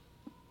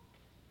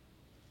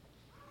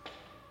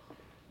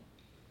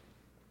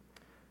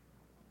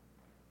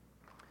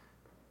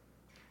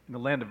In the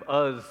land of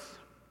Uz,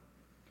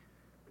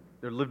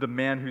 there lived a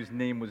man whose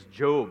name was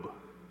Job.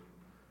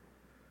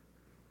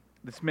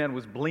 This man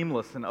was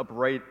blameless and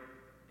upright.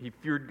 He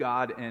feared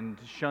God and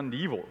shunned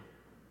evil.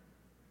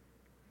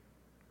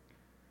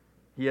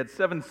 He had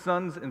 7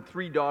 sons and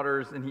 3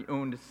 daughters, and he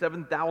owned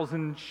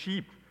 7,000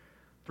 sheep,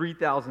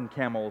 3,000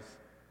 camels,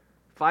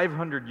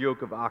 500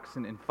 yoke of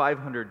oxen, and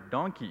 500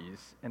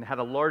 donkeys, and had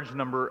a large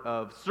number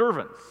of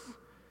servants.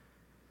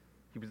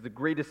 He was the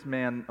greatest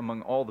man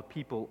among all the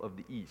people of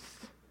the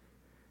East.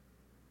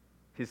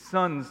 His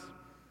sons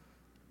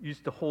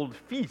used to hold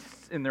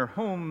feasts in their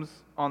homes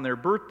on their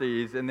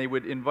birthdays, and they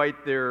would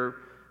invite their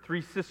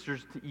 3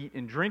 sisters to eat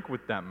and drink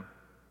with them.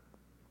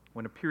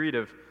 When a period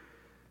of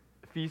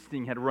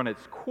feasting had run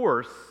its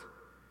course,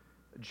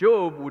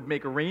 Job would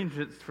make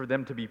arrangements for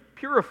them to be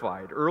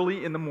purified.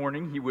 Early in the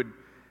morning, he would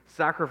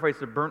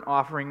sacrifice a burnt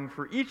offering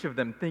for each of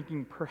them,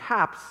 thinking,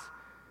 perhaps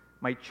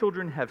my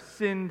children have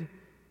sinned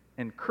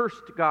and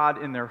cursed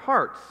God in their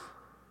hearts.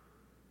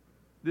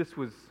 This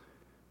was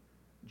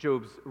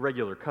Job's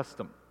regular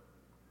custom.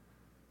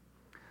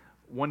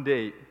 One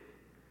day,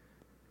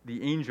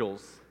 the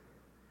angels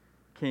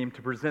came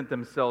to present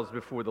themselves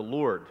before the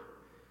Lord,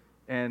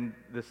 and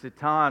the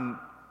Satan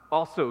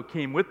also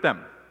came with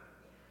them.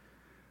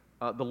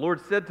 The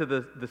Lord said to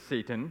the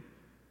Satan,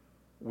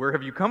 "Where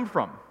have you come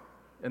from?"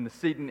 And the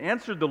Satan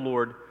answered the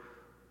Lord,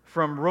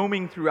 "From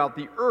roaming throughout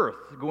the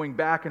earth, going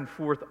back and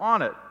forth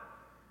on it."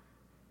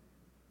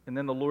 And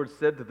then the Lord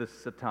said to the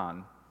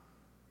Satan,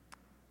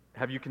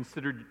 "Have you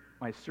considered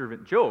my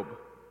servant Job?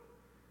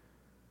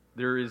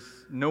 There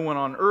is no one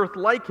on earth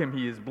like him.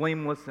 He is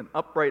blameless and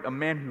upright, a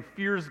man who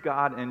fears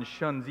God and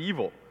shuns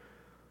evil."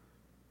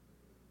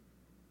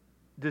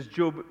 "Does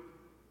Job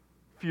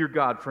fear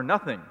God for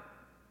nothing?"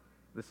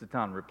 the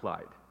Satan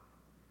replied.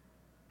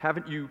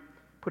 "Haven't you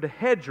put a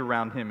hedge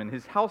around him and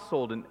his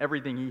household and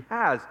everything he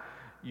has?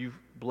 You've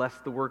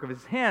blessed the work of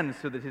his hands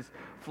so that his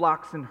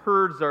flocks and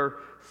herds are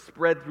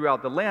spread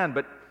throughout the land.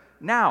 But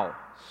now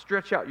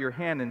stretch out your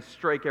hand and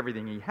strike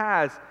everything he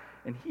has,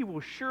 and he will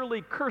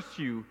surely curse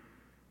you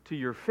to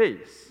your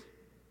face."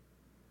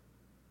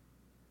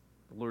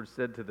 The Lord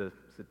said to the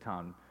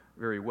Satan,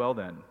 "Very well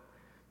then,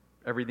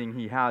 everything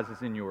he has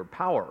is in your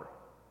power,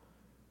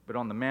 but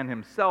on the man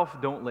himself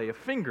don't lay a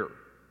finger."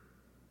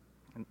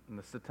 And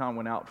the Satan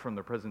went out from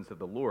the presence of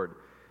the Lord.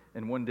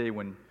 And one day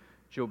when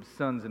Job's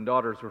sons and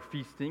daughters were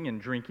feasting and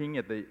drinking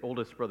at the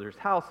oldest brother's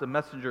house, a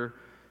messenger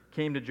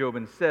came to Job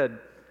and said,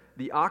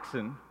 "The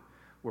oxen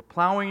were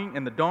plowing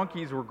and the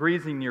donkeys were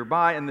grazing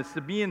nearby, and the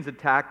Sabaeans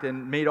attacked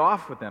and made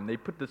off with them. They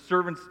put the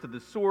servants to the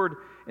sword,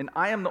 and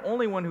I am the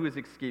only one who has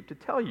escaped to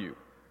tell you."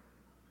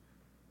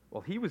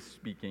 While he was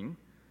speaking,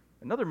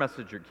 another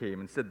messenger came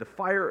and said, "The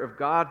fire of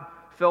God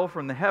fell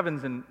from the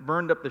heavens and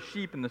burned up the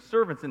sheep and the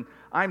servants, and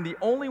I'm the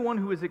only one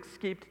who has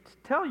escaped to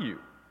tell you."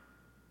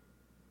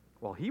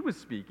 While he was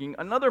speaking,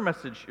 another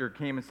messenger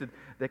came and said,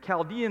 "The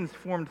Chaldeans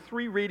formed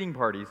 3 raiding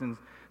parties and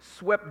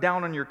swept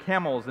down on your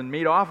camels and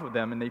made off with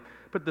them, and they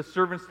put the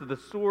servants to the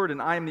sword,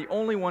 and I am the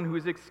only one who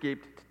has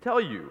escaped to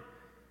tell you."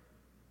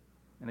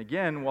 And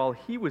again, while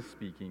he was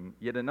speaking,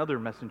 yet another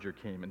messenger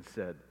came and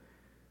said,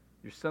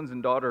 "Your sons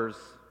and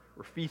daughters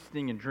were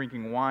feasting and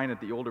drinking wine at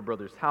the older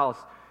brother's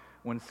house,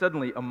 when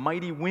suddenly a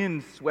mighty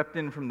wind swept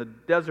in from the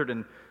desert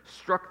and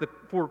struck the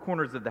 4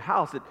 corners of the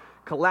house. It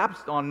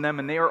collapsed on them,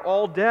 and they are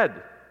all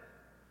dead.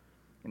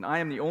 And I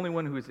am the only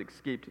one who has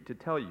escaped to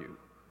tell you."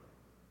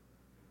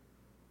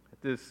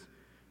 At this,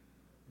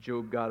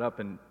 Job got up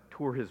and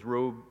tore his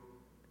robe,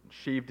 and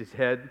shaved his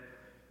head,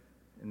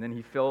 and then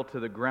he fell to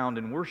the ground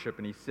in worship,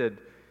 and he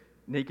said,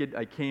 "Naked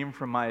I came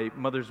from my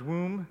mother's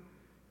womb,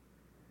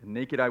 and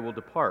naked I will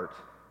depart.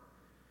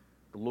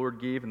 The Lord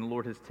gave, and the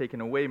Lord has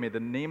taken away. May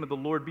the name of the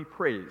Lord be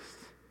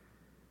praised."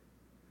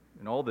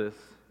 In all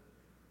this,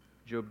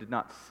 Job did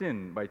not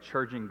sin by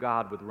charging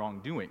God with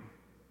wrongdoing.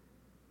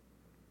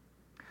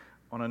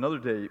 On another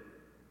day,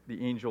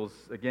 the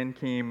angels again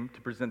came to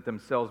present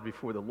themselves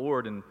before the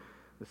Lord, and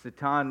the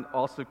Satan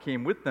also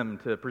came with them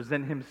to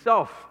present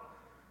himself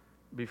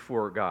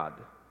before God.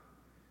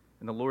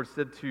 And the Lord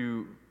said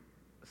to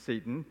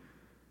Satan,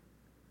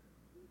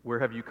 "Where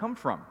have you come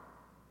from?"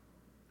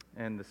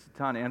 And the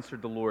Satan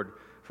answered the Lord,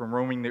 "From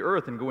roaming the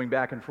earth and going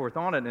back and forth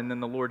on it." And then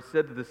the Lord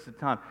said to the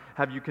Satan,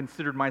 "Have you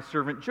considered my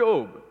servant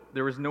Job?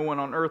 There is no one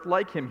on earth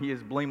like him. He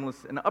is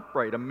blameless and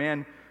upright, a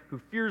man who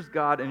fears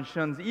God and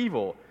shuns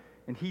evil.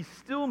 And he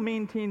still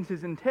maintains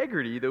his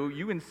integrity, though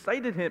you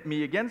incited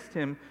me against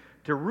him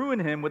to ruin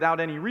him without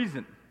any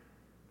reason."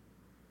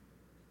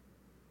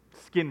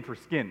 "Skin for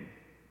skin,"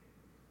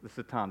 the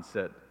Satan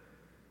said.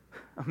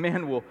 "A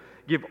man will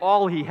give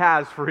all he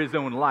has for his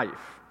own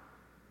life.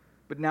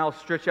 But now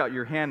stretch out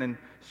your hand and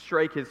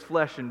strike his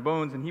flesh and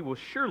bones, and he will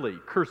surely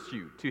curse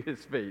you to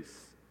his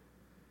face."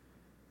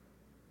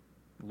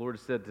 The Lord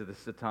said to the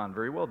Satan,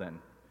 "Very well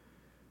then,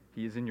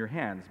 he is in your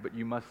hands, but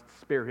you must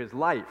spare his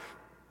life."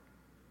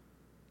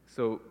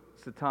 So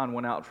Satan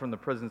went out from the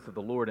presence of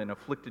the Lord and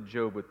afflicted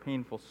Job with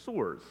painful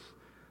sores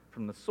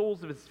from the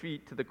soles of his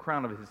feet to the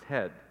crown of his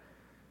head.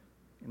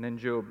 And then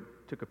Job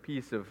took a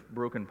piece of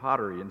broken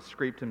pottery and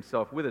scraped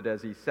himself with it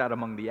as he sat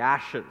among the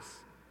ashes.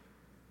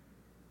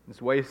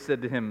 His wife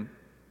said to him,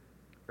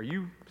 "Are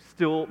you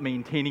still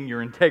maintaining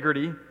your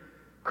integrity?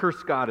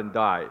 Curse God and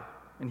die."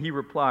 And he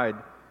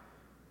replied,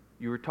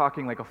 "You are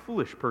talking like a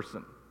foolish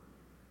person.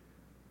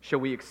 Shall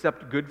we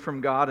accept good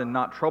from God and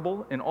not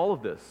trouble? In all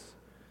of this,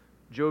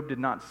 Job did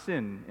not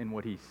sin in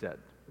what he said."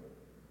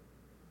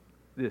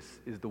 This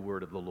is the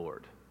word of the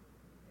Lord.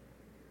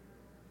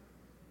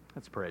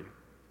 Let's pray.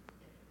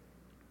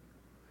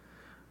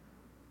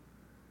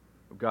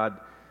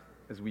 God,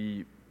 as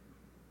we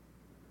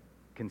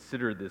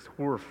consider this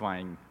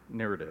horrifying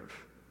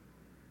narrative,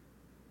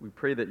 we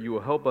pray that you will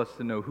help us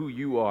to know who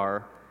you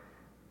are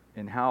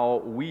and how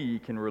we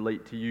can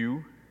relate to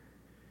you,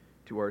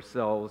 to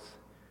ourselves,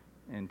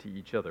 and to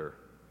each other.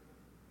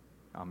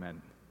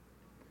 Amen.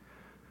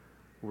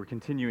 We're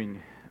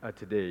continuing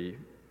today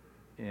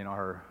in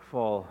our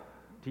fall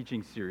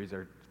teaching series,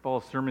 our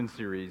fall sermon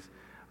series,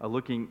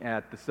 looking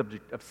at the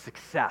subject of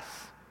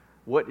success.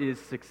 What is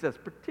success,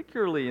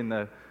 particularly in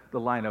the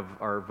line of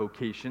our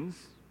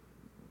vocations,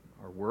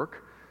 our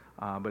work,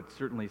 but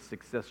certainly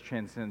success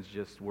transcends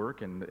just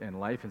work and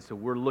life. And so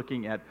we're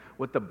looking at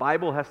what the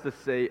Bible has to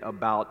say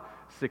about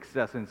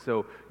success. And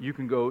so you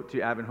can go to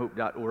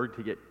adventhope.org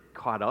to get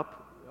caught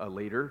up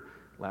later.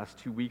 Last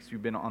 2 weeks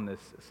we've been on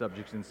this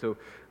subject. And so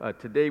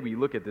today we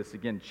look at this,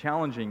 again,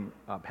 challenging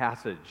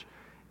passage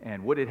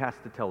and what it has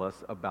to tell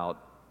us about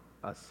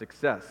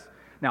success.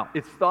 Now,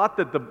 it's thought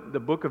that the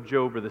book of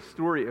Job, or the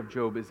story of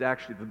Job, is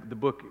actually, the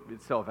book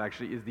itself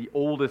actually, is the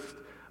oldest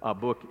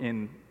book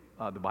in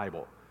the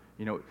Bible.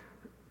 You know,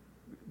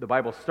 the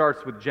Bible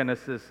starts with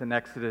Genesis and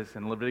Exodus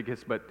and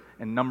Leviticus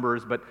and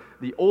Numbers, but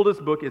the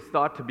oldest book is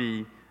thought to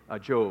be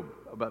Job.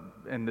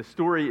 And the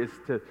story is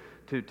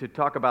to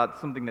talk about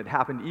something that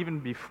happened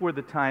even before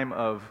the time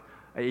of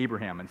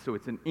Abraham. And so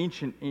it's an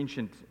ancient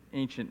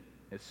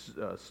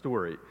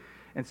story.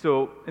 And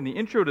so in the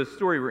intro to the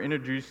story, we're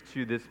introduced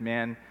to this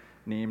man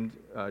named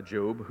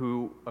Job,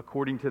 who,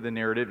 according to the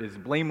narrative, is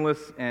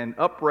blameless and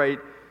upright,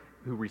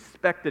 who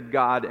respected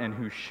God and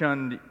who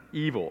shunned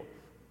evil.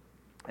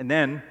 And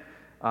then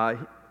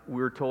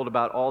we're told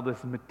about all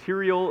this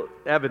material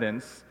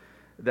evidence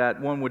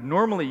that one would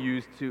normally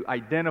use to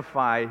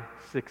identify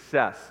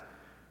success,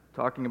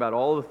 talking about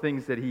all the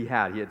things that he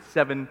had. He had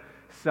 7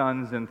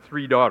 sons and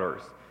 3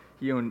 daughters.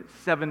 He owned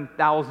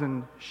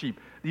 7,000 sheep.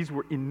 These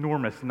were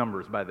enormous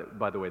numbers, by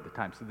the way, at the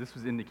time. So this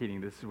was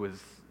indicating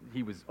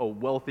he was a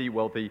wealthy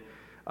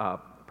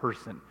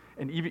person.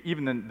 And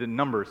even the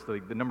numbers,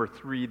 like the number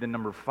 3, the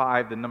number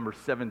 5, the number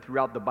 7,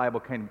 throughout the Bible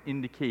kind of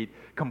indicate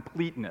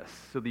completeness.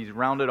 So these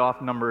rounded off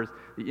numbers,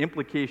 the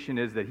implication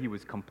is that he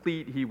was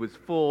complete, he was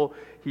full,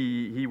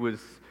 he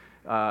was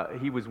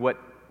what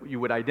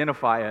you would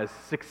identify as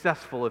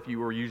successful if you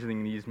were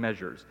using these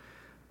measures.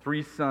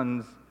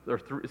 7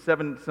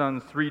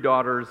 sons, 3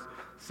 daughters,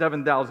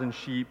 7,000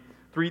 sheep,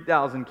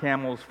 3,000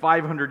 camels,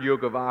 500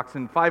 yoke of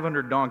oxen,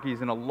 500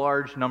 donkeys, and a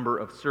large number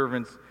of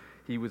servants.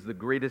 He was the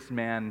greatest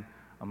man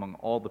among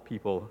all the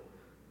people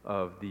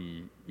of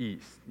the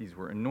East. These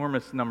were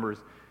enormous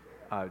numbers.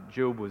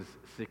 Job was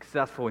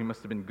successful. He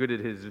must have been good at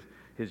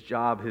his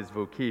job, his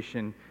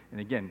vocation, and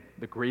again,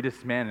 the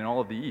greatest man in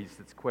all of the East.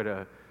 That's quite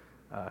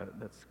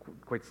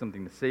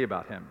something to say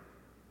about him.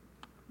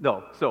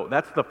 No, so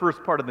that's the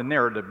first part of the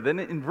narrative. Then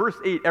in verse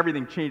 8,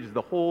 everything changes.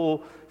 The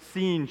whole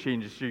scene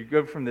changes. So you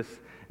go from this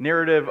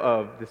narrative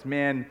of this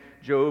man,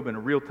 Job, in a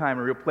real time,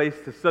 a real place,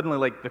 to suddenly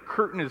like the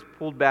curtain is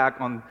pulled back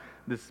on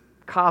this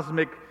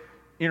cosmic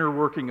inner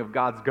working of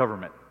God's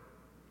government.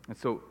 And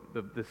so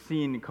the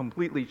scene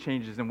completely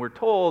changes, and we're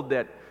told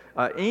that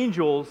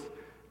angels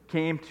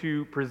came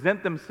to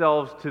present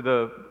themselves to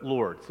the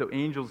Lord. So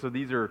angels, so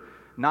these are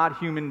not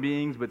human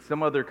beings, but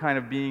some other kind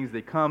of beings.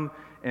 They come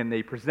and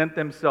they present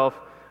themselves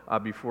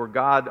before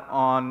God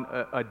on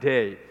a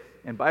day.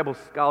 And Bible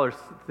scholars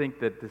think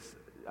that this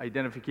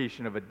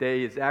identification of a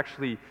day is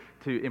actually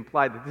to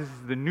imply that this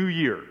is the new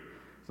year.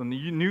 So in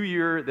the new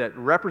year, that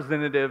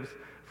representatives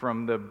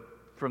from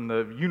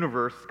the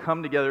universe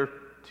come together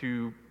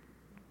to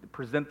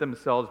present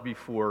themselves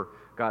before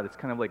God. It's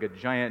kind of like a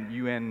giant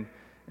UN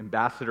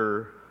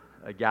ambassador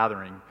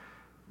gathering,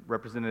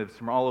 representatives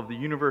from all of the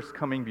universe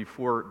coming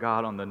before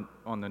God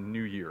on the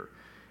new year.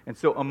 And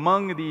so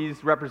among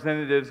these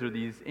representatives or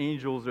these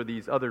angels or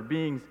these other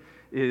beings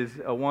is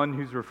one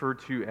who's referred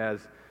to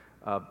as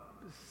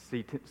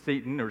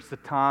Satan or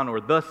Satan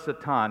or the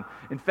Satan.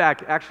 In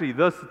fact, actually,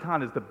 the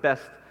Satan is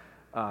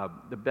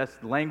the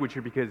best language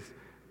here because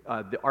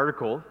the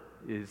article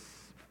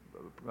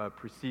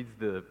precedes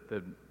the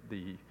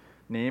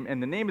name,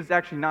 and the name is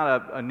actually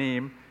not a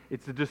name,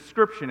 it's a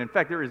description. In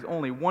fact, there is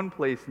only one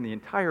place in the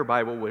entire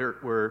Bible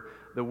where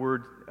the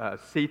word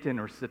Satan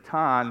or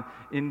Satan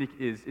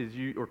is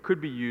used, or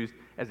could be used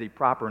as a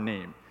proper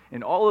name.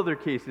 In all other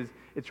cases,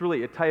 it's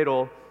really a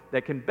title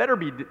that can better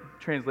be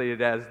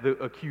translated as the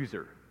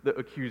accuser.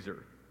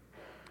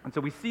 And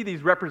so we see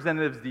these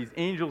representatives, these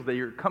angels, they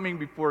are coming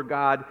before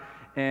God,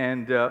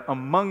 and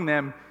among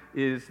them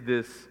is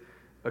this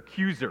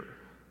accuser.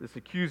 this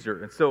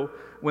accuser. And so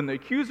when the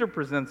accuser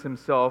presents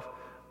himself,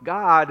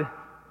 God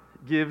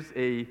gives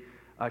a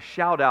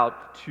shout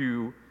out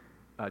to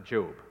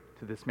Job,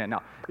 to this man.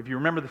 Now, if you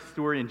remember the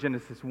story in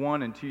Genesis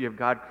 1 and 2, you have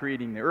God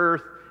creating the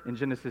earth. In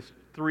Genesis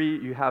 3,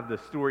 you have the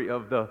story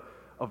of the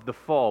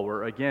fall,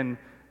 where again,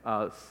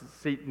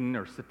 Satan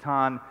or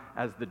Satan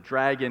as the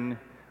dragon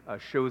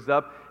shows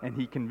up, and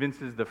he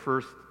convinces the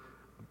first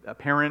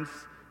parents,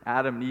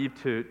 Adam and Eve,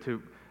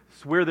 to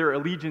swear their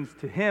allegiance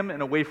to him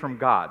and away from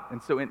God.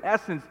 And so in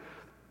essence,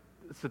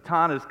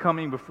 Satan is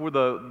coming before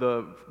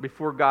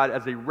God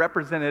as a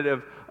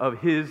representative of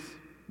his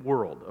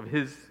world, of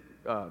his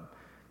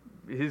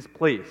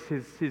place,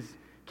 his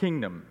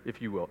kingdom,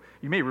 if you will.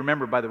 You may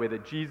remember, by the way,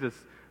 that Jesus,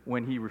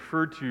 when he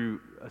referred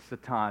to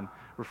Satan,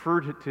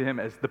 referred to him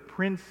as the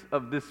prince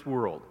of this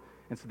world.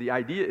 And so the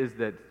idea is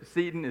that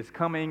Satan is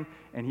coming,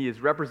 and he is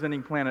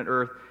representing planet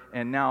Earth,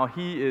 and now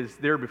he is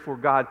there before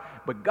God.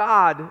 But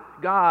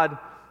God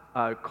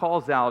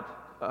calls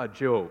out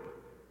Job.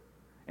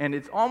 And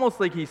it's almost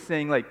like he's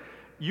saying, like,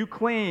 you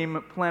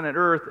claim planet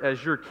Earth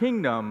as your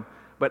kingdom,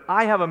 but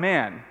I have a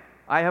man.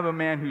 I have a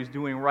man who's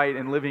doing right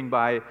and living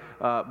by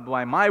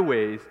my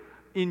ways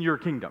in your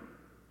kingdom.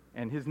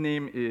 And his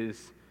name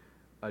is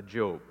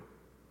Job.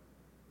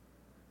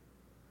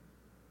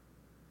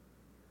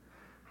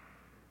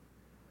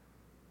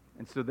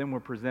 And so then we're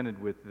presented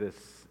with this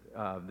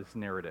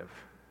narrative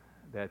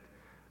that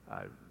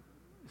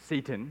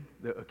Satan,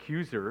 the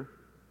accuser,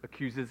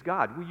 accuses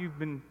God. Well, you've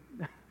been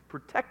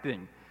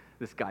protecting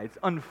this guy. It's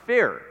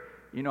unfair.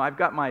 You know, I've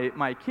got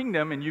my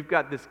kingdom, and you've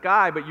got this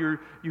guy, but you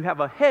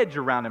have a hedge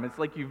around him. It's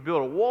like you've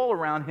built a wall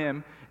around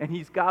him, and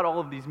he's got all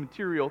of these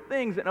material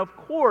things. And of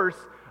course,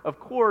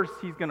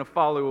 he's going to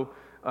follow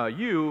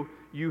you.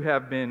 You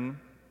have been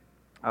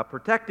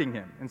protecting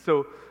him. And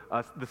so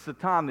the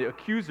Satan, the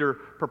accuser,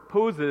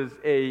 proposes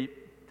a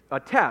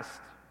test.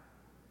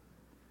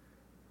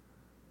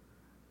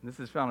 This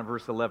is found in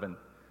verse 11.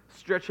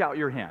 Stretch out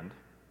your hand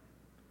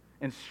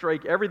and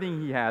strike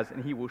everything he has,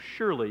 and he will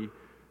surely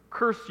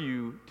curse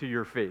you to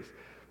your face.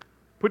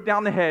 Put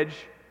down the hedge,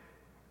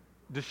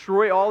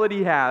 destroy all that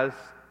he has,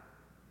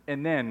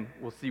 and then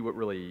we'll see what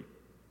really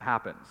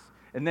happens.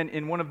 And then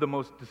in one of the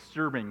most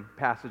disturbing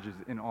passages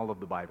in all of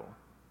the Bible,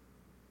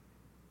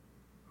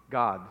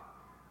 God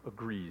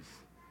agrees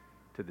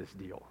to this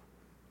deal.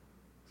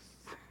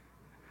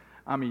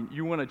 I mean,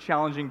 you want a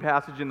challenging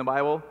passage in the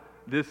Bible?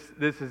 This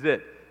is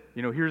it.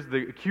 You know, here's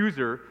the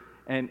accuser,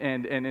 and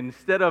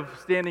instead of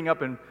standing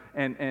up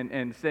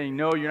and saying,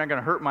 no, you're not going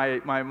to hurt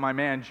my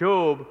man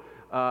Job,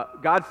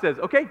 God says,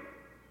 okay,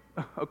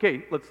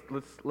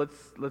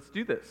 let's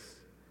do this.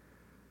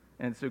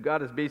 And so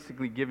God is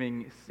basically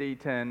giving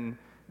Satan,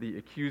 the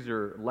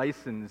accuser,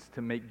 license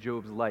to make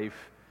Job's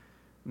life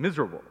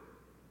miserable.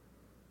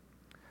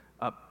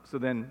 So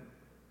then,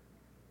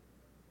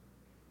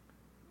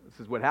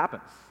 this is what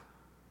happens.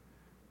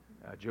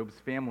 Job's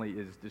family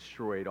is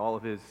destroyed. All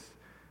of his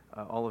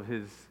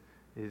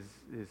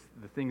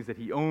the things that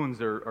he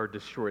owns are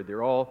destroyed.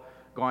 They're all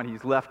gone.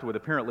 He's left with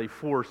apparently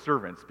 4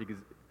 servants, because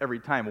every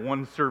time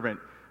one servant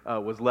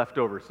was left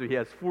over. So he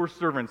has 4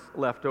 servants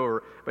left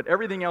over, but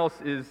everything else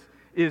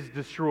is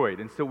destroyed.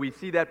 And so we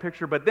see that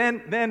picture, but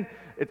then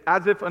it's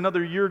as if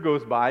another year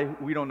goes by.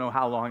 We don't know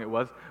how long it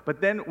was,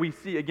 but then we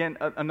see again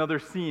another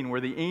scene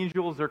where the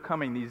angels are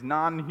coming. These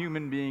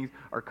non-human beings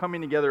are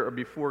coming together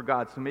before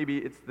God. So maybe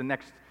it's the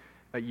next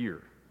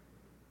year.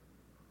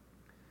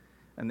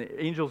 And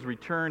the angels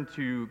return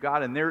to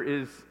God, and there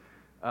is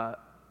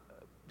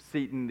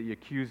Satan, the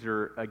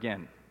accuser,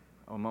 again,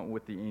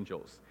 with the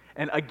angels.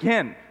 And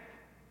again,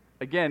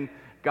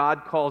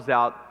 God calls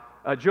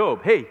out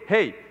Job.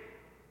 Hey,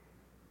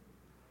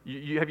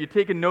 have you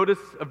taken notice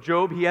of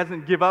Job? He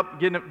hasn't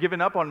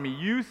given up on me.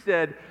 You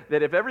said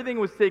that if everything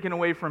was taken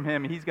away from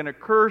him, he's going to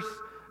curse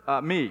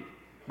me.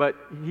 But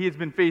he has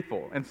been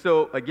faithful. And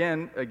so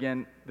again,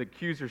 the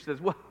accuser says,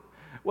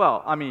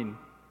 well, I mean,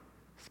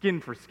 skin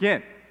for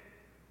skin.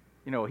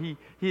 You know, he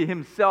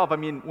himself, I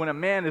mean, when a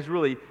man is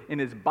really in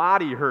his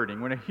body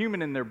hurting, when a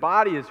human in their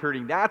body is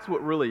hurting, that's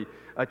what really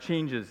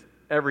changes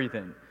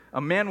everything. A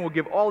man will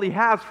give all he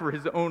has for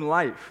his own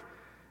life.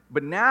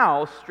 But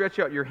now, stretch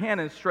out your hand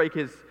and strike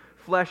his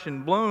flesh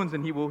and bones,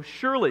 and he will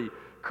surely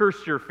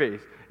curse your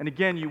face. And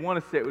again, you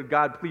want to say,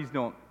 God, please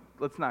don't,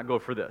 let's not go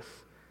for this.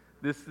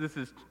 This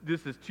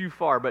is too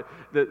far. But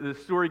the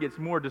story gets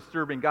more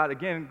disturbing. God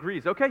again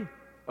agrees. Okay.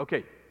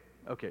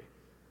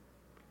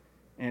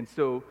 And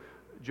so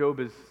Job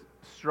is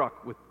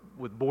struck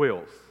with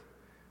boils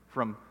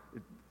from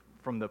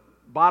the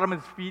bottom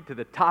of his feet to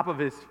the top of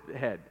his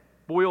head.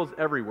 Boils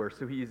everywhere,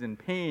 so he's in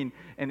pain,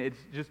 and it's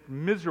just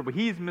miserable.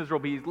 He's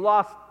miserable. He's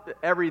lost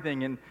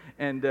everything,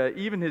 and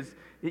even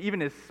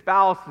his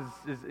spouse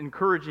is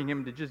encouraging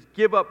him to just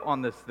give up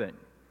on this thing.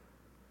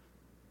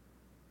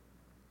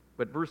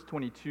 But verse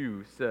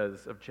 22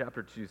 says, of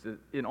chapter 2, says,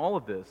 in all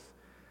of this,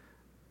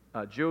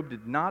 Job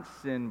did not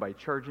sin by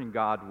charging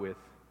God with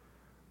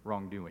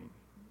wrongdoing.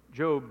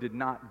 Job did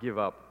not give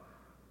up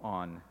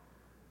on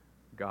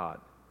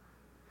God.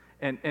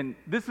 And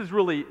this is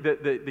really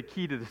the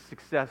key to the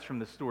success from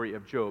the story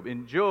of Job.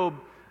 In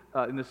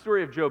the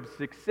story of Job,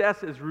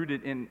 success is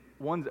rooted in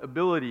one's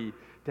ability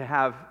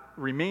to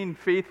remain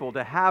faithful,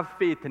 to have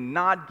faith, to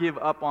not give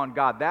up on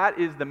God. That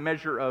is the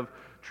measure of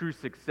true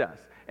success.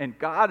 And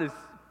God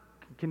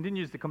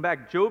continues to come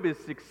back. Job is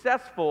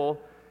successful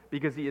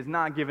because he has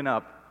not given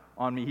up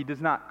on me. He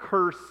does not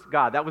curse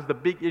God. That was the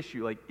big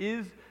issue. Like,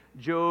 is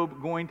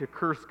Job going to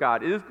curse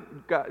God? Is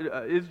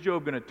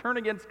Job going to turn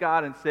against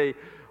God and say,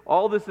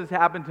 all this has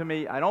happened to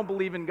me, I don't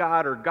believe in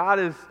God, or God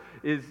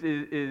is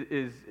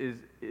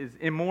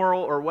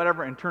immoral or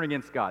whatever, and turn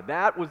against God?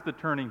 That was the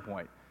turning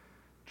point.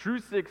 True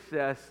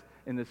success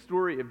in the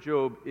story of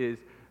Job is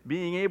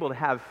being able to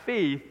have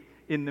faith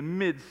in the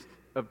midst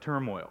of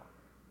turmoil.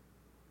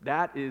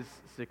 That is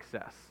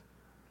success.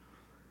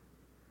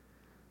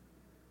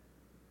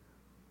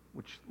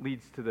 Which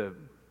leads to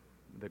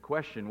the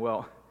question,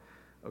 well,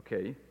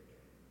 okay,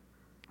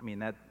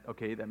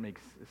 that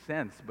makes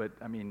sense, but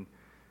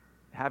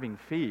having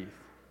faith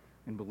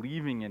and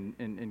believing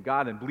in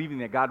God and believing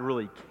that God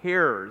really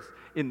cares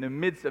in the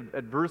midst of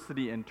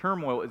adversity and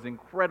turmoil is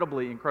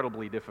incredibly,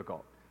 incredibly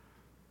difficult.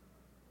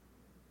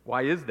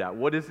 Why is that?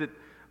 What is it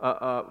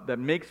that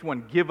makes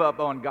one give up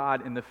on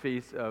God in the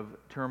face of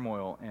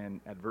turmoil and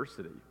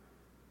adversity?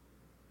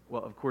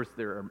 Well, of course,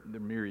 there are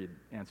myriad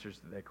answers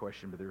to that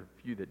question, but there are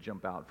a few that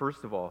jump out.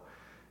 First of all,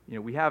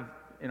 we have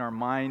in our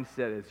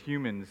mindset as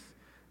humans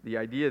the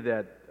idea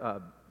that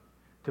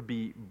to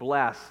be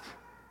blessed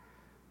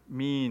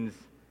means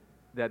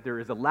that there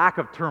is a lack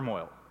of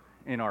turmoil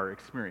in our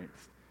experience.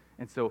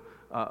 And so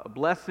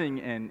blessing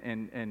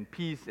and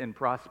peace and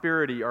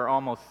prosperity are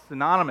almost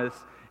synonymous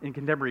in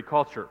contemporary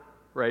culture,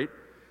 right?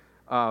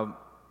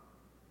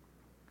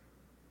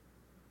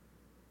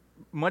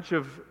 Much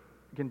of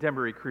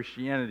contemporary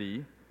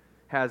Christianity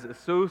has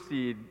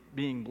associated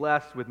being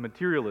blessed with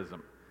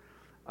materialism.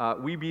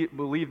 We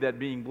believe that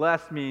being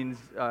blessed means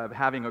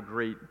having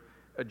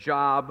a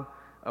job.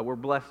 We're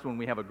blessed when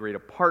we have a great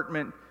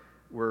apartment.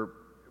 We're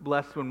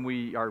blessed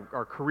when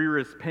our career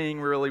is paying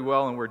really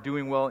well and we're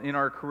doing well in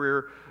our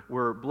career.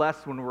 We're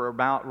blessed when we're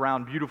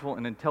around beautiful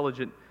and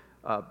intelligent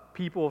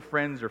people,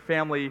 friends, or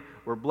family.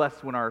 We're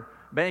blessed when our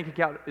bank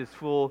account is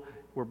full.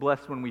 We're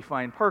blessed when we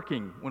find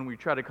parking, when we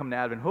try to come to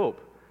Advent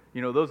Hope.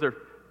 Those are,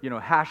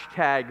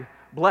 hashtag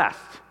blessed.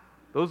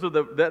 Those are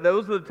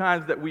the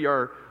times that we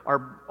are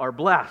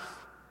blessed.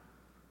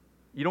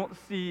 You don't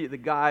see the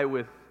guy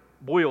with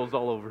boils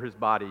all over his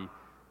body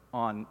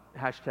on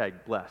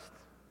hashtag blessed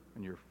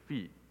on your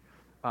feed.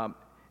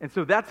 And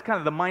so that's kind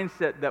of the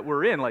mindset that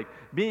we're in. Like,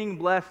 being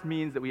blessed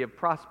means that we have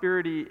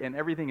prosperity and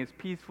everything is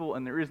peaceful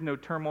and there is no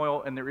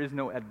turmoil and there is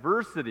no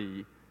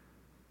adversity.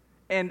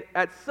 And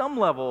at some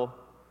level,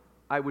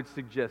 I would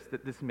suggest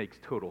that this makes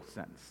total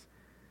sense.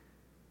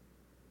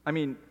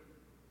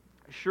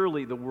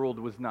 Surely the world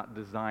was not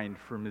designed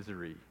for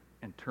misery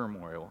and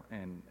turmoil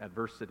and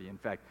adversity. In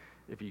fact,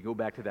 if you go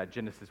back to that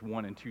Genesis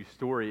 1 and 2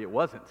 story, it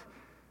wasn't.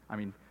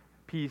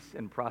 Peace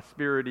and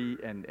prosperity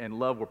and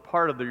love were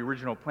part of the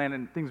original plan,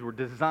 and things were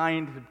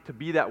designed to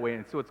be that way.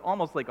 And so it's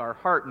almost like our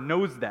heart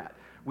knows that.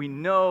 We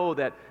know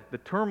that the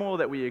turmoil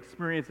that we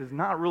experience is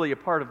not really a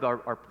part of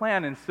our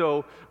plan, and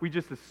so we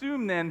just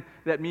assume then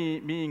that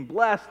being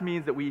blessed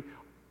means that we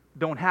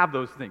don't have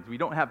those things. We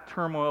don't have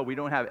turmoil. We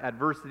don't have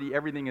adversity.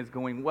 Everything is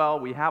going well.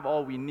 We have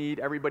all we need.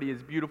 Everybody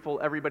is beautiful.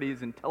 Everybody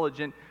is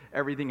intelligent.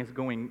 Everything is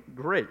going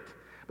great.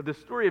 But the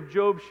story of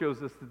Job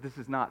shows us that this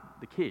is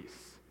not the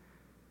case.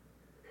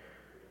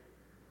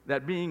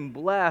 That being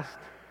blessed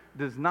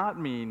does not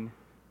mean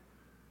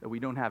that we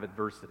don't have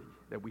adversity,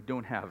 that we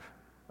don't have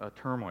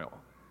turmoil.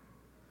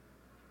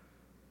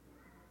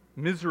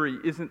 Misery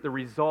isn't the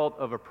result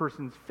of a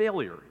person's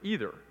failure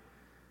either.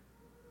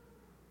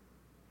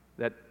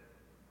 That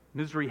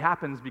misery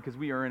happens because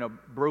we are in a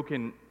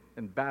broken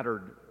and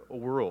battered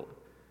world.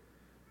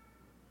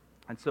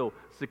 And so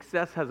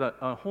success has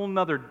a whole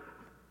nother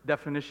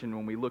definition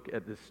when we look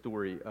at this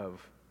story of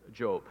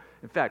Job.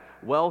 In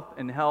fact, wealth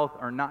and health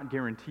are not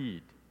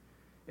guaranteed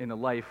in the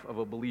life of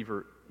a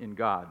believer in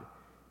God.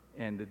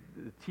 And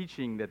the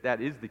teaching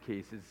that is the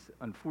case is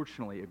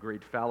unfortunately a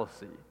great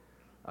fallacy.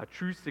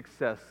 True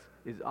success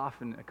is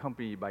often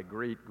accompanied by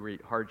great,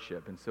 great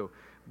hardship. And so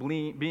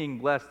being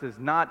blessed does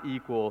not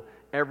equal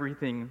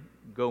everything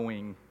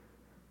going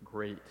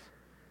great.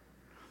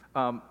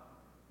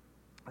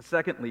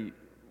 Secondly,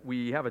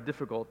 we have a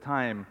difficult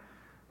time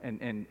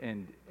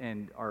and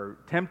are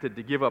tempted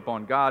to give up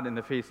on God in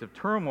the face of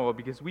turmoil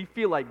because we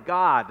feel like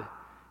God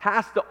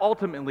has to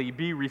ultimately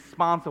be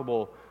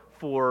responsible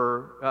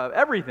for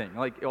everything.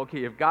 Like,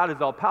 okay, if God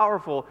is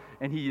all-powerful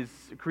and He has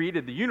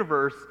created the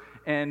universe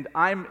and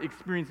I'm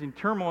experiencing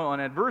turmoil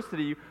and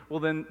adversity, well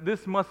then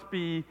this must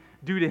be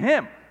due to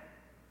Him.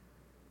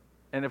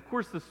 And of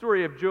course the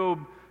story of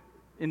Job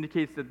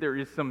indicates that there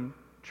is some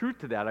truth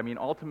to that.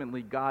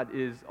 Ultimately God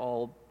is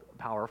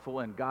all-powerful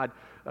and God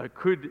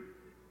could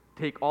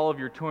take all of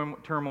your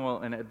turmoil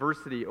and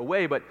adversity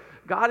away, but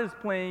God is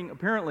playing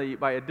apparently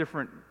by a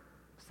different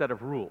set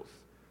of rules.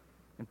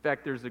 In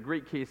fact, there's a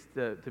great case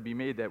to be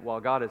made that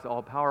while God is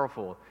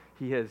all-powerful,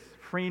 he has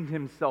framed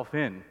himself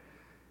in,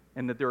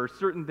 and that there are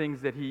certain things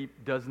that he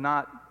does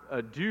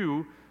not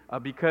do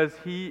because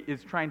he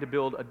is trying to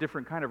build a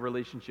different kind of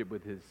relationship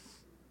with his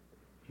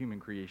human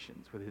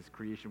creations, with his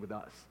creation with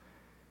us.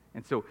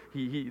 And so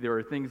there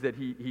are things that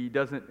he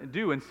doesn't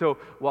do. And so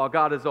while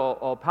God is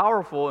all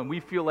powerful and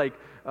we feel like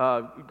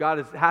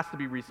God has to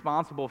be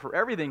responsible for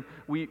everything,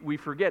 we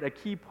forget a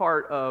key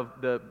part of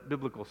the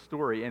biblical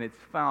story, and it's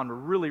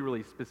found really,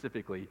 really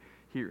specifically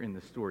here in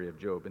the story of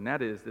Job. And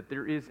that is that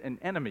there is an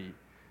enemy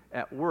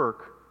at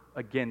work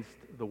against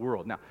the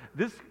world. Now,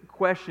 this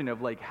question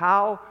of like,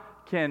 how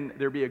can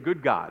there be a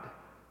good God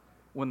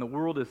when the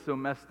world is so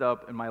messed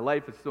up and my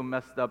life is so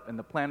messed up and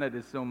the planet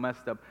is so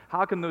messed up?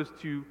 How can those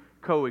two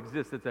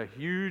coexist? It's a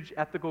huge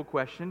ethical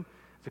question.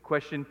 It's a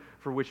question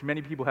for which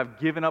many people have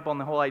given up on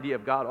the whole idea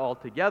of God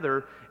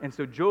altogether. And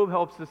so Job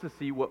helps us to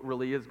see what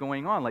really is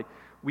going on. Like,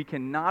 we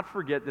cannot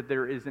forget that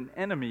there is an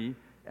enemy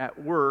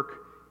at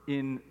work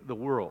in the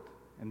world.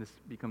 And this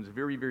becomes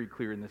very, very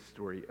clear in this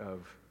story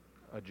of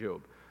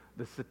Job.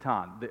 The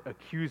Satan, the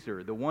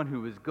accuser, the one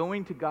who is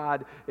going to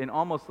God and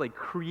almost like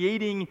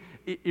creating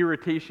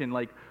irritation,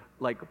 like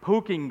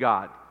poking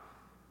God,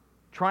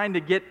 trying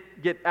to get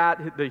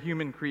at the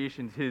human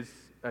creations, his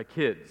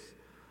kids.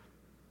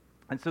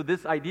 And so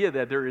this idea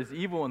that there is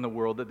evil in the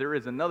world, that there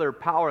is another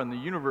power in the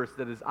universe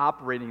that is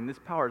operating, and this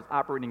power is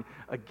operating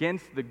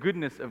against the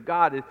goodness of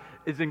God,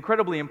 is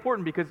incredibly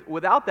important, because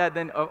without that,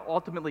 then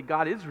ultimately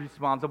God is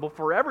responsible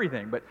for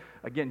everything. But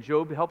again,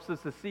 Job helps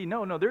us to see,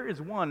 no, there is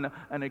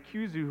an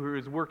accuser who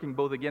is working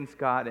both against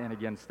God and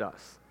against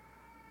us.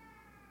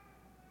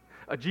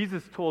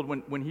 Jesus told,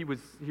 when he was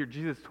here,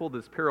 Jesus told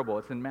this parable.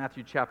 It's in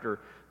Matthew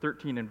chapter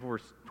 13 and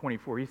verse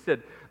 24. He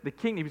said,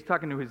 he was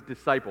talking to his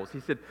disciples.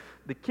 He said,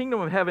 the kingdom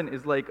of heaven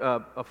is like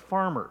a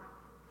farmer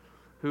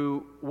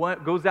who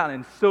goes out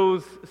and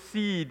sows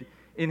seed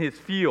in his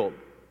field.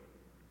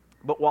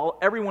 But while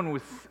everyone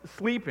was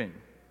sleeping,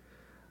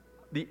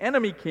 the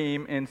enemy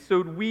came and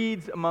sowed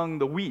weeds among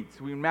the wheat.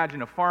 So we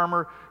imagine a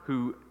farmer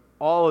who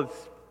all his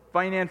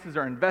finances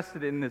are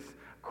invested in this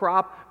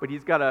crop, but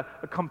he's got a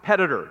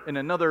competitor in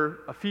another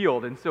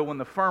field. And so when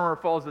the farmer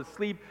falls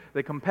asleep,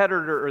 the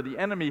competitor or the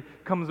enemy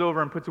comes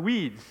over and puts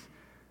weeds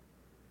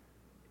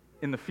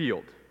in the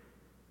field.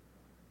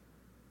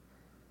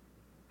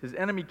 His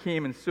enemy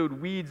came and sowed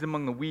weeds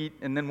among the wheat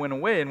and then went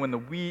away. And when the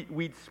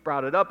wheat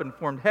sprouted up and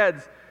formed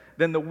heads,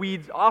 then the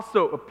weeds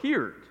also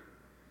appeared.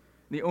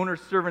 The owner's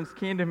servants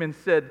came to him and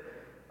said,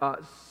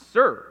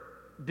 Sir,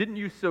 didn't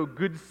you sow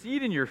good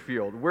seed in your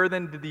field? Where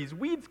then did these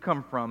weeds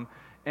come from?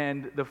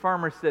 And the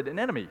farmer said, an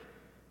enemy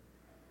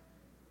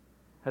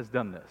has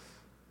done this.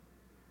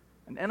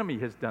 An enemy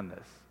has done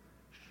this.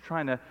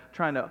 Trying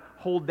to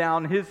hold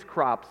down his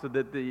crop so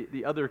that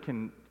the other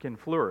can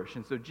flourish.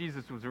 And so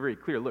Jesus was very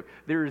clear. Look,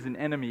 there is an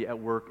enemy at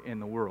work in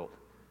the world.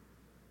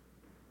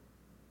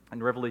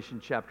 In Revelation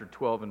chapter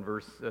 12 and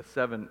verse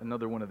 7,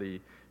 another one of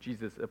the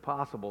Jesus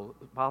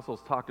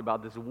apostles talked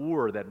about this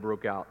war that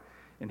broke out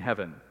in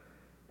heaven.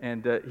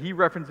 And he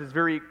references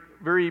very,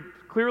 very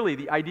clearly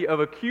the idea of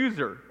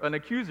an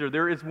accuser.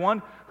 There is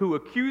one who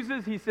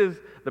accuses, he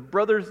says, the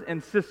brothers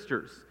and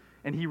sisters.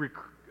 And he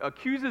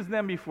accuses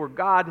them before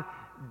God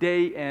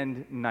day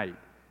and night.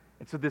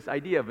 And so this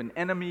idea of an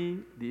enemy,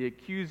 the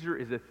accuser,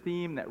 is a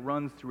theme that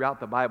runs throughout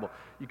the Bible.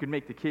 You can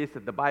make the case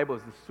that the Bible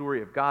is the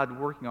story of God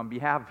working on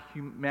behalf of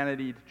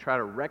humanity to try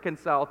to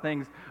reconcile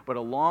things, but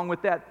along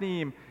with that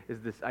theme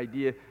is this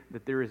idea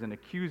that there is an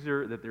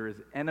accuser, that there is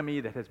an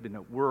enemy that has been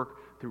at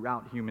work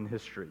throughout human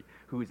history,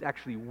 who is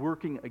actually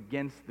working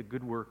against the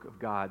good work of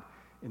God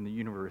in the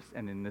universe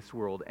and in this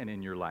world and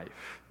in your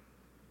life.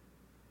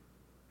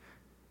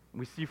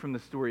 We see from the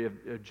story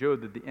of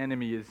Job that the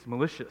enemy is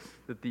malicious,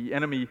 that the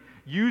enemy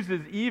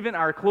uses even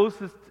our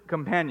closest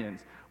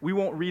companions. We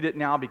won't read it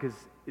now because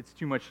it's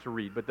too much to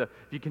read, but if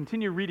you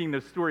continue reading the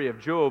story of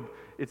Job,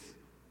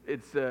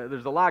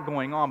 there's a lot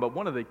going on, but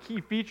one of the key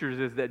features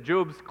is that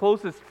Job's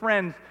closest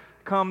friends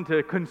come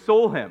to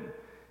console him,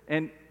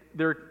 and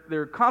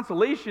their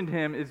consolation to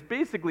him is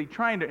basically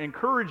trying to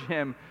encourage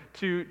him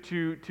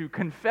to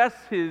confess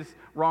his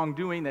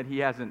wrongdoing that he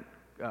hasn't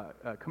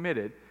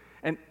committed.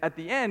 And at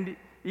the end,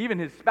 even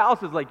his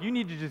spouse is like, you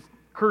need to just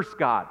curse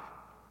God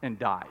and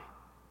die.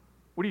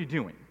 What are you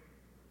doing?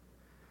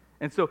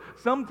 And so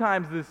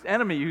sometimes this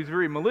enemy, who's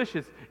very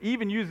malicious,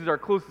 even uses our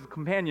closest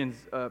companions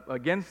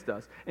against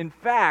us. In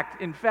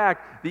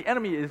fact, the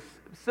enemy is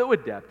so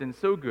adept and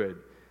so good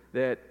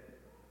that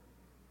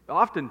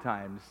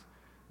oftentimes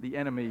the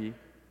enemy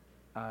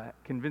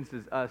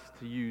convinces us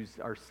to use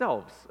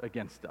ourselves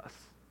against us,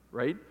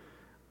 right?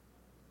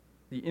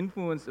 The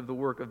influence of the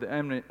work of the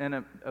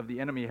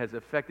enemy has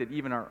affected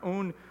even our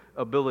own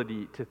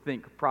ability to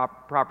think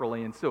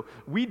properly. And so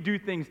we do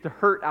things to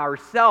hurt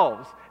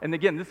ourselves. And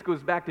again, this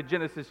goes back to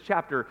Genesis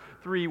chapter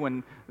 3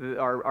 when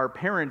our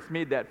parents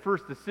made that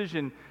first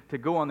decision to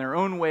go on their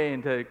own way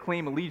and to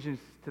claim allegiance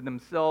to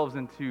themselves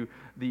and to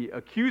the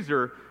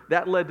accuser.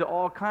 That led to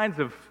all kinds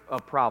of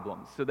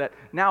problems. So that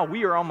now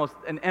we are almost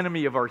an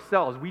enemy of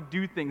ourselves. We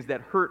do things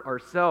that hurt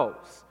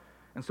ourselves.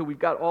 And so we've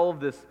got all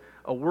of this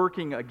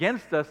working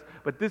against us,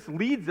 but this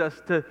leads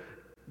us to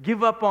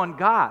give up on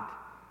God.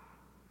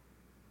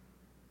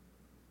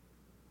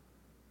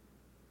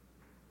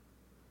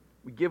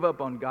 We give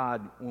up on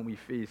God when we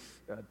face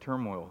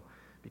turmoil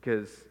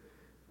because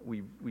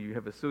we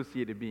have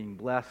associated being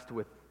blessed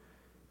with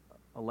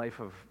a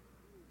life of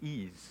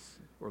ease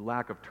or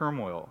lack of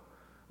turmoil,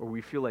 or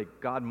we feel like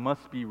God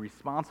must be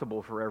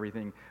responsible for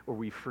everything, or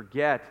we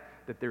forget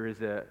that there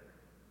is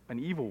an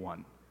evil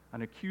one,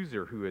 an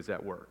accuser who is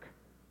at work.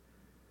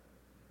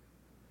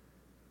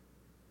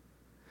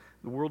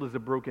 The world is a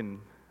broken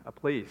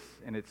place,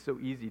 and it's so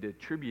easy to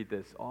attribute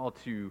this all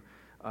to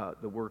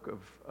the work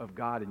of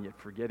God, and yet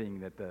forgetting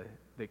that the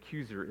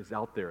accuser is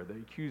out there. The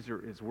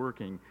accuser is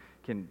working,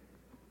 can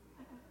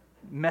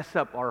mess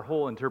up our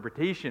whole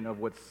interpretation of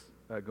what's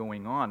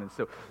going on. And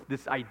so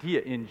this idea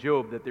in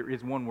Job that there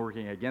is one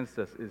working against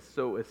us is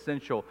so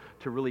essential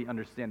to really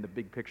understand the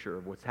big picture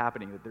of what's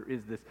happening, that there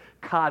is this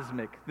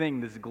cosmic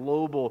thing, this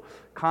global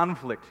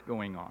conflict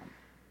going on.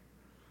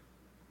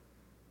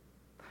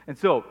 And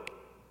so,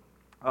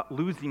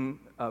 losing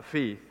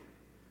faith,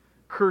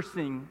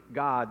 cursing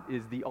God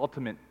is the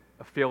ultimate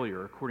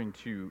failure, according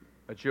to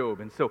Job.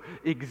 And so,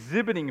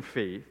 exhibiting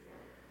faith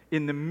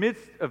in the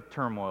midst of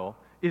turmoil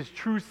is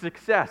true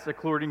success,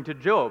 according to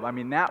Job. I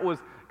mean, that was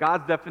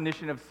God's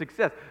definition of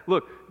success.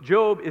 Look,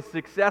 Job is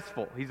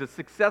successful. He's a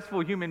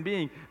successful human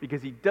being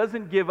because he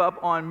doesn't give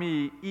up on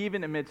me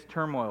even amidst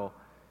turmoil,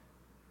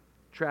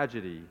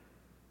 tragedy,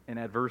 and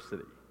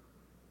adversity.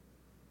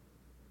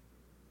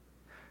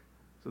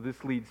 So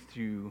this leads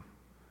to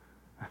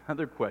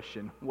another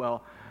question.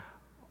 Well,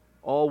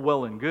 all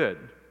well and good,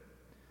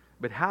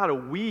 but how do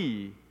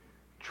we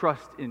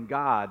trust in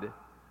God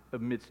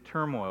amidst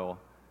turmoil,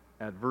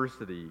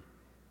 adversity,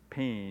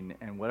 pain,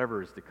 and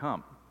whatever is to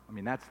come? I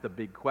mean, that's the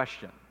big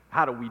question.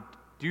 How do we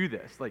do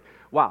this? Like,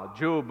 wow,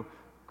 Job,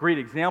 great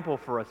example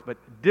for us, but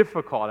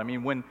difficult. I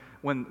mean,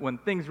 when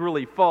things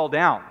really fall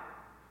down,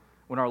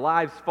 when our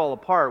lives fall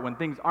apart, when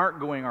things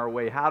aren't going our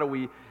way, how do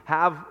we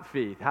have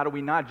faith? How do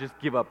we not just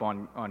give up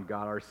on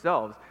God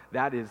ourselves?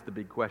 That is the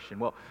big question.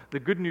 Well, the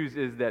good news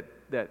is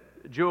that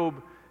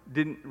Job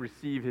didn't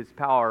receive his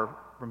power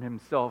from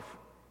himself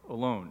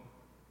alone.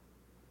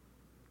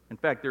 In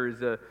fact, there is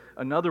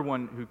another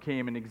one who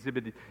came and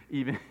exhibited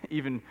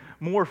even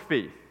more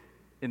faith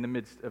in the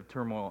midst of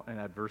turmoil and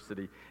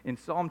adversity. In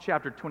Psalm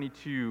chapter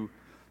 22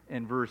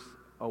 and verse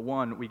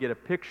 1, we get a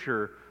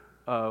picture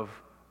of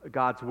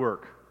God's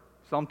work.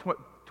 Psalm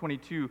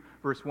 22,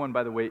 verse 1,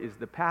 by the way, is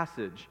the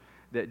passage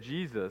that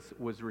Jesus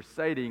was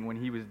reciting when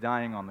he was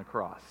dying on the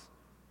cross.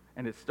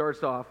 And it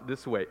starts off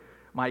this way.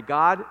 My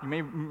God, you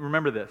may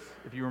remember this,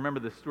 if you remember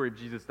the story of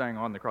Jesus dying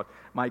on the cross.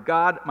 My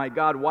God,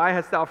 why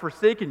hast thou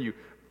forsaken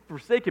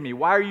me?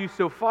 Why are you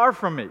so far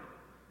from me?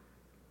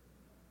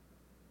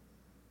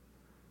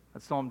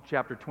 That's Psalm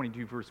chapter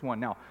 22, verse 1.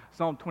 Now,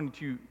 Psalm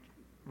 22,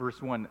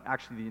 verse 1,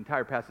 actually the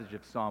entire passage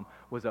of Psalm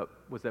was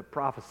a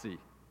prophecy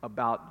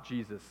about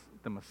Jesus,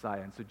 the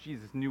Messiah. And so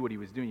Jesus knew what he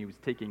was doing. He was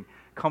taking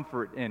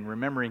comfort in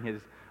remembering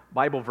his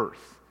Bible verse,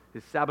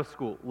 his Sabbath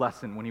school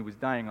lesson when he was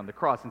dying on the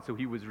cross. And so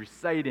he was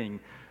reciting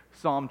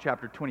Psalm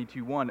chapter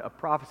 22:1, a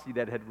prophecy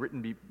that had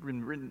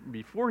been written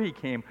before he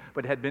came,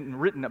 but had been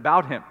written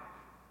about him.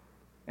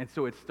 And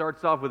so it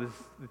starts off with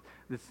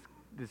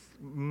this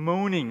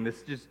moaning,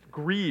 this just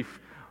grief.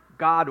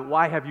 God,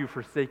 why have you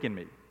forsaken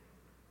me?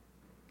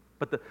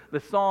 But the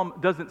psalm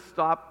doesn't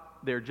stop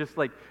there, just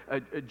like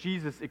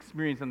Jesus'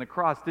 experience on the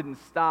cross didn't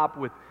stop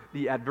with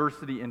the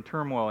adversity and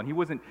turmoil, and he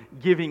wasn't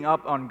giving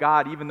up on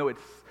God, even though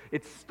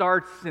it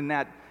starts in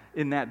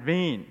that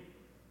vein.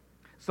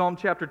 Psalm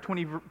chapter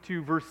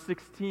 22, verse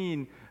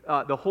 16,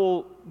 the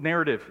whole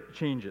narrative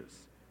changes.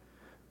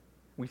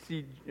 We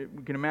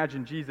can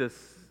imagine Jesus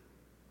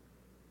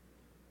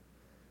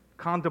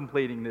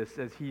contemplating this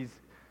as he's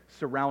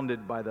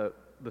surrounded by the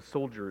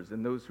soldiers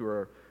and those who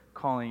are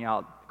calling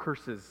out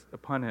curses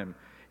upon him.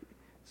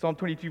 Psalm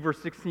 22,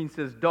 verse 16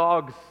 says,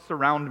 dogs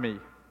surround me.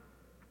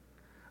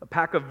 A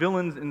pack of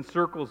villains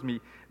encircles me.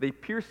 They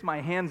pierce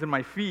my hands and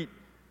my feet.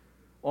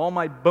 All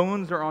my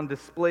bones are on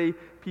display.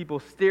 People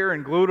stare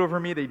and gloat over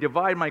me. They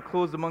divide my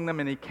clothes among them,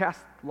 and they cast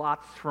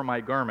lots for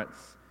my garments.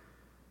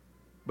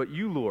 But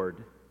you, Lord,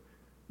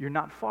 you're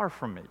not far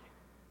from me.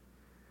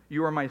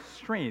 You are my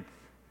strength.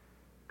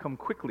 Come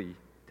quickly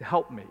to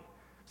help me.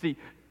 See,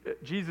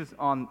 Jesus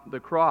on the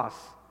cross,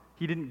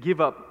 he didn't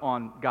give up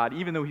on God,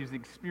 even though he was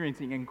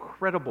experiencing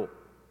incredible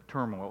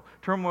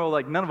turmoil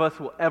like none of us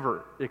will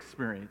ever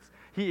experience.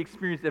 He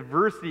experienced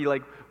adversity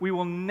like we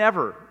will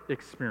never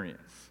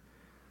experience.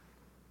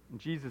 And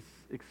Jesus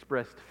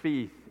expressed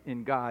faith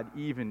in God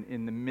even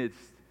in the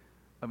midst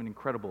of an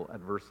incredible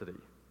adversity.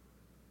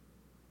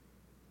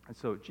 And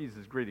so Jesus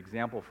is a great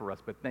example for us,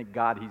 but thank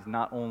God he's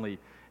not only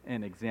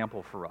an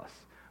example for us.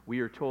 We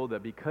are told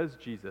that because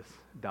Jesus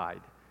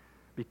died,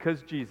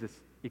 because Jesus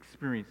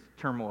experienced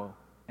turmoil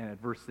and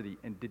adversity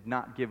and did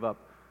not give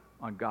up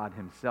on God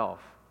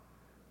himself,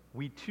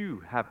 we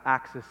too have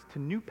access to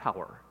new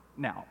power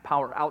now,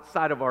 power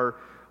outside of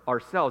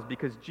ourselves.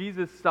 Because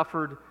Jesus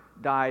suffered,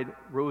 died,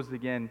 rose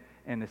again,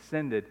 and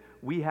ascended,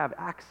 we have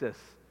access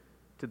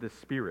to the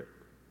Spirit.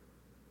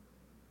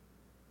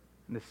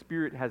 And the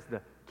Spirit has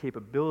the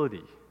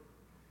capability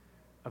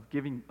of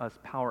giving us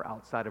power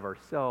outside of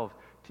ourselves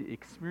to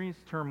experience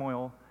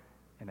turmoil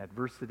and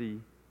adversity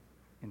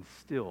and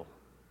still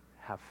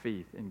have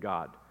faith in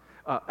God.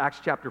 Acts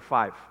chapter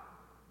 5,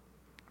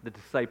 the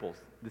disciples,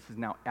 this is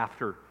now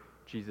after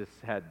Jesus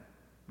had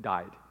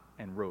died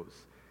and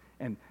rose.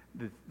 And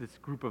this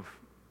group of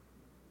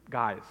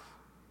guys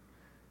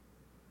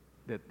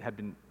that had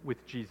been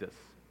with Jesus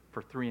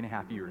for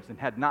 3.5 years and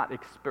had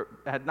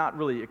not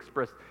really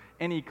expressed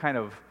any kind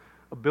of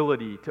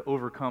ability to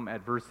overcome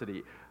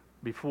adversity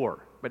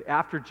before. But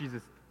after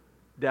Jesus'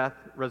 death,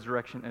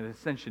 resurrection, and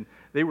ascension,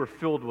 they were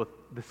filled with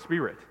the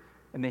Spirit.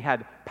 And they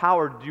had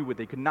power to do what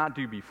they could not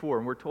do before.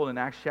 And we're told in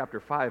Acts chapter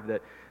 5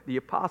 that the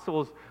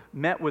apostles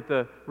met with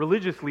the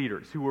religious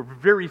leaders who were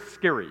very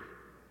scary.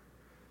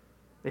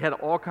 They had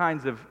all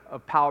kinds of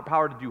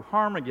power to do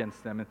harm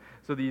against them. And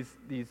so these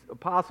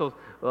apostles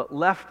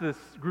left this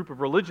group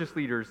of religious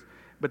leaders,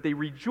 but they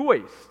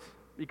rejoiced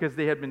because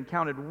they had been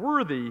counted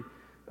worthy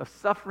of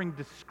suffering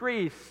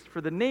disgrace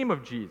for the name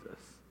of Jesus.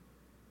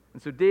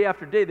 And so day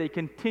after day, they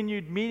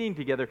continued meeting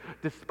together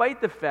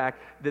despite the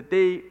fact that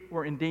they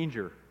were in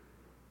danger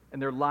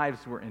and their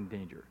lives were in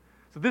danger.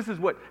 So this is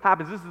what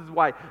happens. This is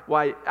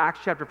why Acts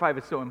chapter 5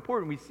 is so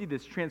important. We see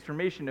this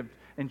transformation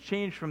and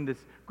change from this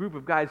group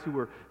of guys who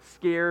were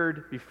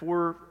scared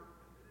before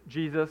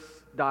Jesus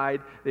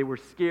died. They were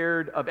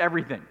scared of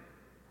everything.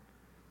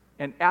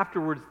 And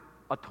afterwards,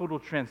 a total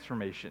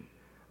transformation.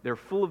 They're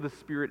full of the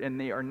Spirit, and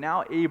they are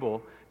now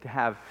able to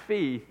have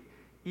faith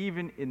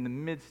even in the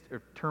midst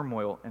of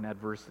turmoil and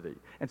adversity.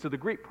 And so the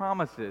great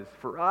promise is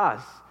for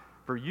us,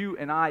 for you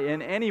and I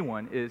and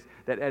anyone, is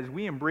that as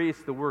we embrace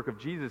the work of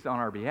Jesus on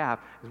our behalf,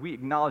 as we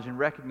acknowledge and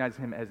recognize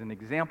him as an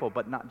example,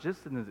 but not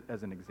just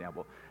as an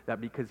example, that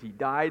because he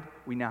died,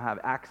 we now have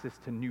access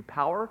to new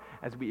power.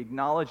 As we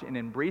acknowledge and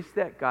embrace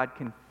that, God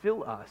can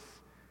fill us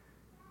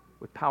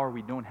with power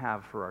we don't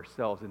have for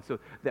ourselves, and so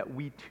that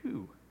we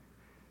too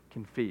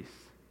can face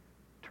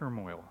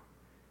turmoil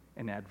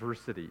and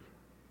adversity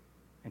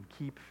and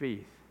keep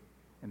faith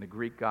in the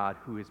great God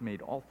who has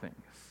made all things.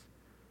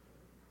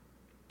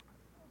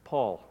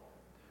 Paul,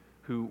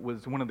 who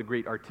was one of the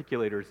great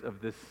articulators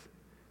of this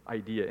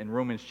idea, in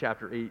Romans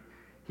chapter 8,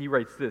 he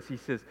writes this. He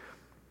says,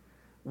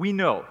 "We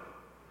know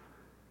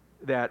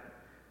that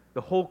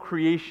the whole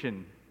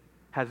creation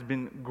has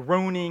been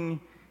groaning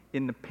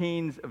in the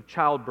pains of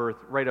childbirth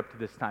right up to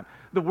this time."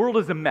 The world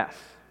is a mess.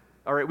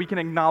 All right, we can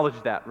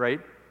acknowledge that,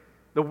 right?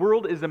 The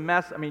world is a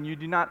mess. I mean, you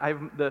do not. I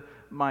have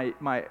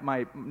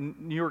my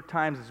New York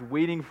Times is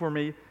waiting for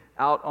me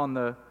out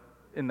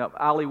in the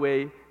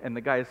alleyway, and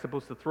the guy is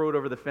supposed to throw it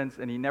over the fence,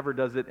 and he never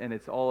does it, and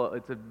it's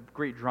a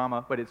great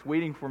drama, but it's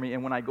waiting for me.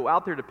 And when I go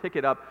out there to pick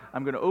it up,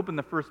 I'm going to open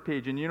the first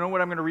page, and you know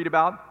what I'm going to read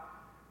about?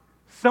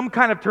 Some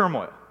kind of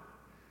turmoil,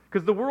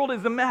 because the world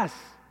is a mess.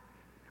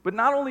 But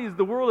not only is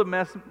the world a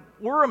mess,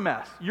 we're a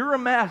mess. You're a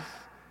mess.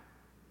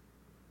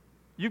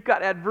 You've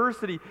got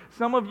adversity.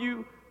 Some of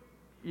you,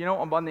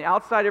 on the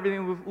outside,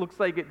 everything looks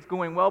like it's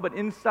going well, but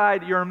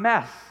inside, you're a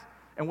mess.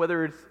 And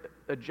whether it's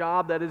a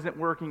job that isn't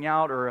working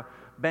out, or a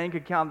bank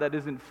account that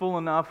isn't full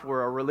enough,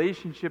 or a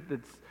relationship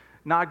that's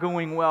not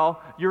going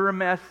well, you're a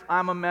mess,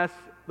 I'm a mess,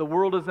 the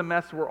world is a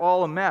mess, we're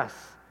all a mess.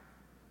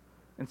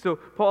 And so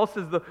Paul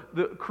says the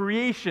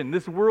creation,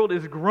 this world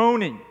is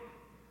groaning.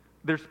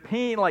 There's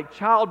pain like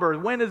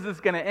childbirth. When is this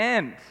going to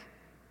end?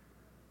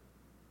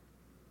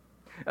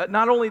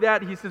 Not only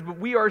that, he says, but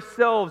we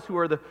ourselves who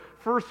are the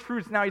first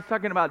fruits, now he's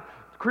talking about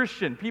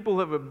Christian, people who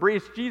have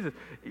embraced Jesus.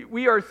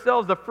 We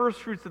ourselves, the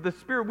first fruits of the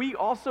Spirit, we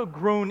also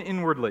groan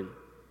inwardly.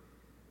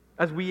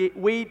 As we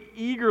wait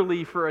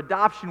eagerly for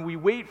adoption, we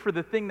wait for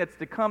the thing that's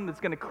to come that's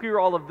going to clear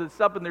all of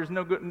this up, and there's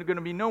going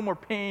to be no more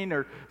pain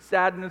or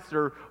sadness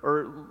or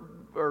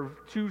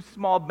too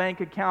small bank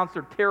accounts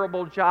or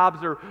terrible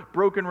jobs or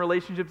broken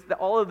relationships.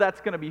 All of that's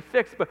going to be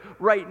fixed. But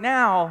right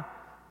now,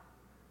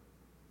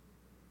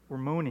 we're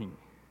moaning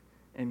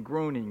and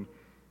groaning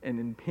and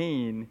in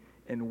pain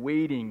and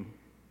waiting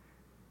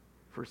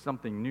for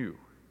something new.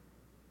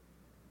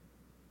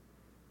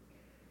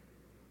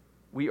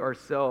 We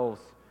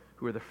ourselves,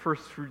 who are the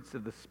first fruits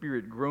of the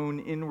Spirit, groan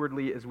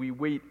inwardly as we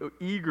wait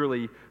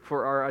eagerly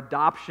for our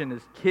adoption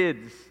as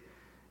kids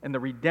and the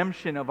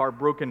redemption of our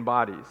broken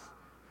bodies.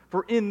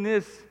 For in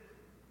this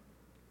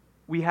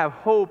we have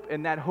hope,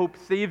 and that hope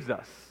saves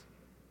us.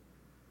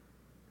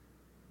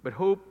 But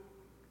hope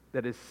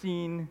that is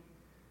seen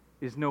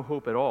is no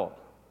hope at all.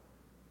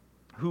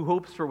 Who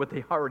hopes for what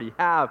they already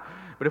have?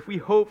 But if we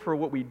hope for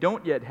what we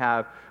don't yet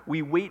have,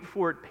 we wait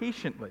for it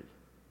patiently.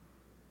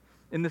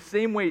 In the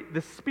same way,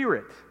 the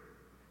Spirit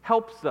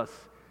helps us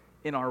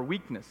in our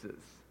weaknesses.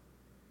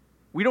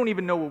 We don't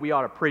even know what we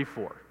ought to pray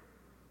for.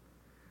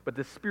 But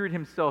the Spirit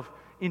Himself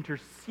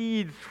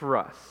intercedes for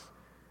us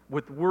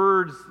with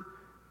words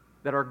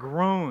that are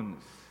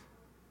groans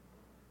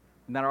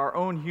and that our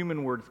own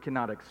human words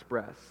cannot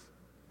express.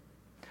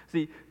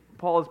 See,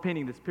 Paul is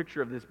painting this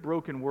picture of this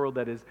broken world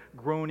that is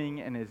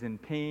groaning and is in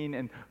pain,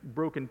 and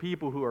broken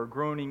people who are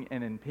groaning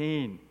and in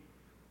pain,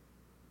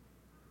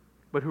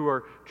 but who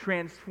are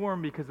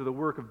transformed because of the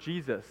work of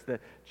Jesus,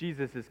 that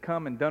Jesus has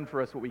come and done for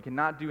us what we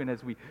cannot do, and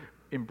as we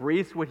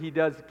embrace what He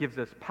does, it gives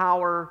us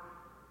power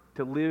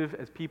to live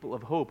as people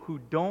of hope who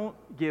don't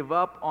give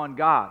up on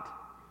God,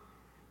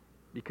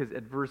 because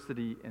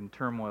adversity and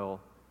turmoil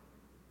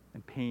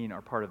and pain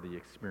are part of the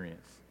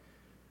experience.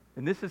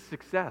 And this is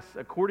success.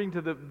 According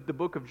to the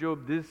book of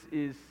Job, this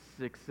is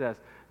success.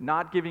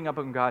 Not giving up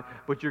on God,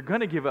 but you're going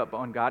to give up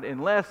on God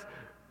unless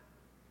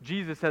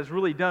Jesus has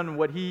really done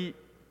what He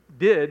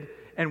did,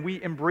 and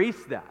we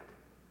embrace that.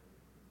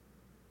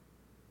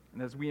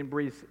 And as we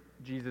embrace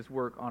Jesus'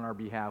 work on our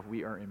behalf,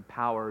 we are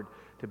empowered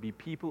to be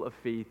people of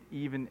faith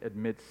even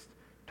amidst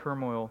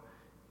turmoil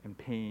and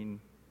pain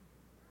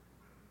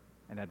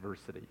and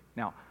adversity.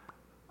 Now,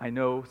 I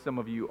know some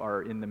of you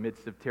are in the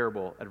midst of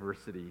terrible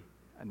adversity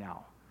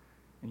now,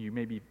 and you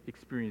may be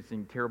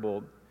experiencing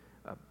terrible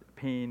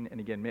pain, and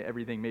again,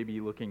 everything may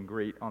be looking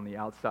great on the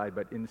outside,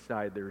 but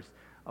inside there's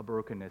a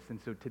brokenness. And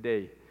so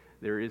today,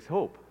 there is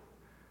hope.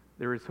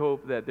 There is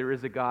hope that there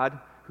is a God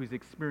who's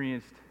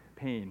experienced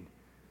pain,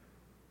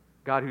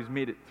 God who's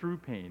made it through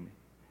pain,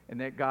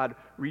 and that God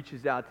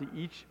reaches out to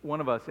each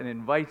one of us and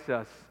invites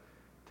us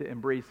to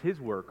embrace His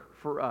work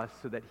for us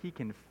so that He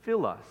can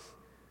fill us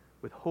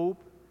with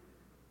hope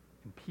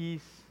and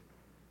peace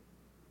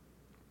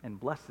and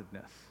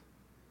blessedness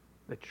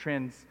that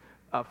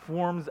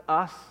transforms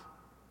us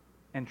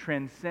and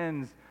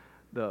transcends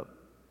the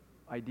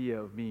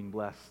idea of being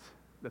blessed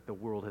that the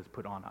world has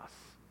put on us.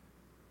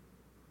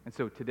 And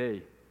so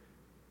today,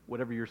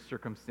 whatever your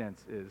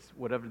circumstance is,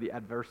 whatever the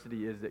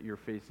adversity is that you're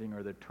facing,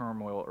 or the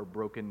turmoil or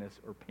brokenness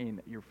or pain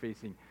that you're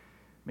facing,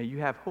 may you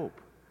have hope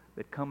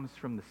that comes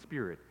from the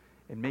Spirit,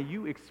 and may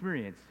you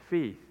experience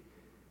faith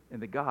in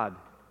the God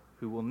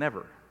who will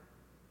never,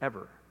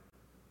 ever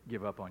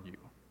give up on you.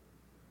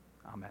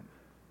 Amen.